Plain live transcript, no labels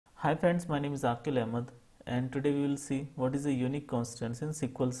Hi friends, my name is Akil Ahmed and today we will see what is a unique constants in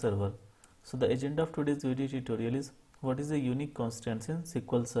SQL Server. So the agenda of today's video tutorial is what is a unique constants in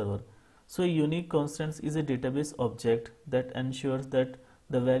SQL Server. So a unique constants is a database object that ensures that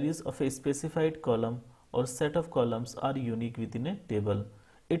the values of a specified column or set of columns are unique within a table.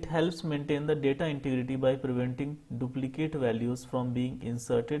 It helps maintain the data integrity by preventing duplicate values from being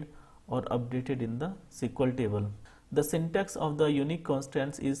inserted or updated in the SQL table. The syntax of the unique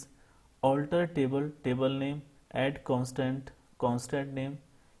constants is alter table, table name, add constant, constant name,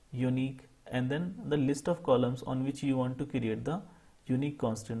 unique, and then the list of columns on which you want to create the unique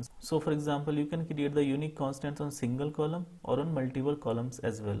constants. So for example, you can create the unique constants on single column or on multiple columns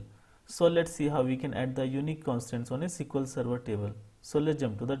as well. So let's see how we can add the unique constants on a SQL Server table. So let's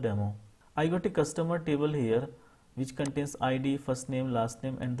jump to the demo. I got a customer table here which contains ID, first name, last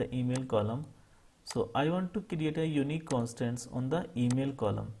name, and the email column. So I want to create a unique constants on the email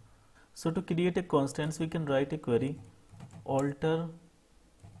column. So to create a constants, we can write a query alter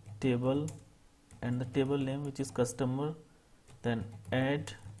table and the table name which is customer, then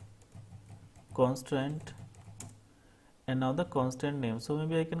add constraint, and now the constant name. So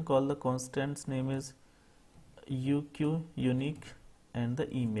maybe I can call the constants name is UQ unique and the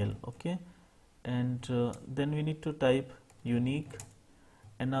email. Okay, and then we need to type unique,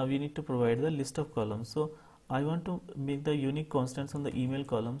 and now we need to provide the list of columns. So I want to make the unique constants on the email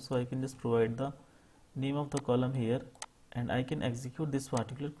column, so I can just provide the name of the column here and I can execute this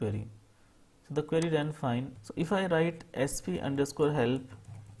particular query. So the query ran fine. So if I write sp underscore help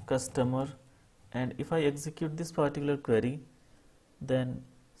customer and if I execute this particular query, then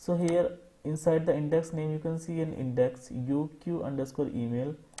so here inside the index name you can see an index uq underscore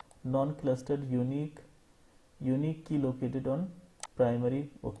email non-clustered unique key located on primary.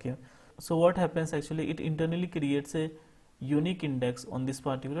 Okay, so what happens actually, it internally creates a unique index on this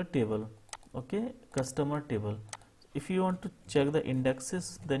particular table. Okay, customer table. If you want to check the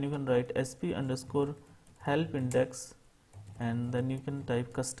indexes, then you can write sp underscore help index and then you can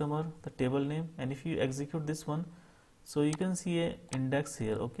type customer, the table name, and if you execute this one, so you can see a index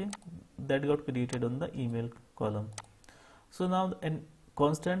here. Okay, that got created on the email column. So now an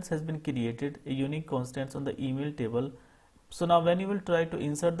constants has been created, a unique constants on the email table. So now when you will try to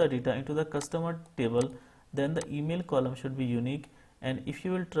insert the data into the customer table, then the email column should be unique, and if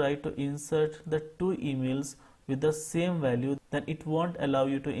you will try to insert the two emails with the same value, then it won't allow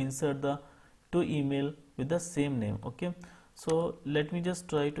you to insert the two email with the same name. Okay, so let me just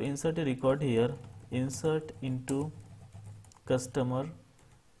try to insert a record here, insert into customer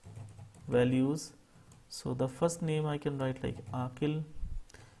values. So the first name I can write like Akil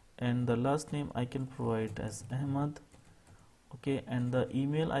and the last name I can provide as Ahmed. Okay, and the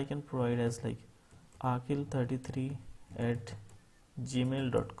email I can provide as like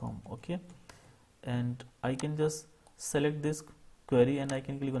akil33@gmail.com. okay, and I can just select this query and I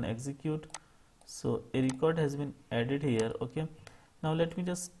can click on execute. So a record has been added here. Okay, now let me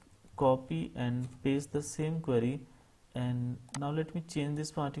just copy and paste the same query, and now let me change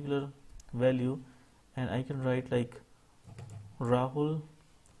this particular value and I can write like Rahul,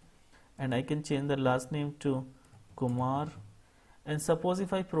 and I can change the last name to Kumar. And suppose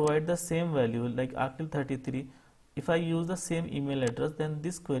if I provide the same value like Akil33, if I use the same email address, then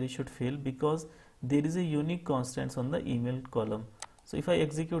this query should fail because there is a unique constants on the email column. So if I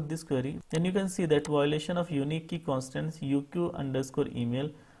execute this query, then you can see that violation of unique key constants uq underscore email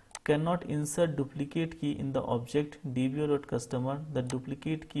cannot insert duplicate key in the object dbo.customer. The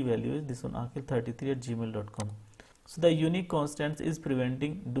duplicate key value is this one, akil33@gmail.com. So the unique constants is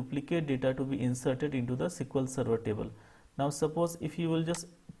preventing duplicate data to be inserted into the SQL Server table. Now suppose if you will just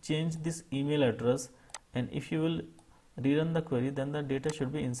change this email address and if you will rerun the query, then the data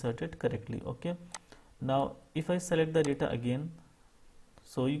should be inserted correctly. Okay, now if I select the data again,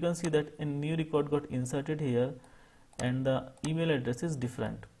 so you can see that a new record got inserted here and the email address is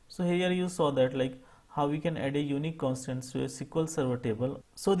different. So here you saw that like how we can add a unique constants to a SQL Server table.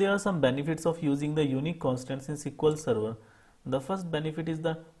 So there are some benefits of using the unique constants in SQL Server. The first benefit is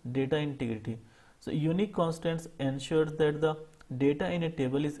the data integrity. So unique constants ensures that the data in a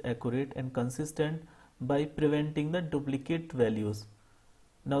table is accurate and consistent by preventing the duplicate values.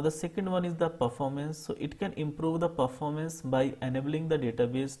 Now the second one is the performance. So it can improve the performance by enabling the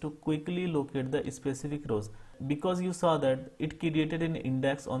database to quickly locate the specific rows, because you saw that it created an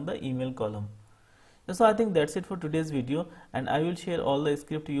index on the email column. So I think that's it for today's video, and I will share all the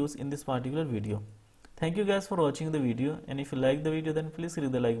script used in this particular video. Thank you guys for watching the video, and if you like the video, then please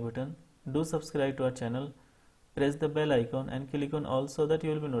click the like button. Do subscribe to our channel, press the bell icon and click on all so that you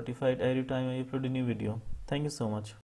will be notified every time I upload a new video. Thank you so much.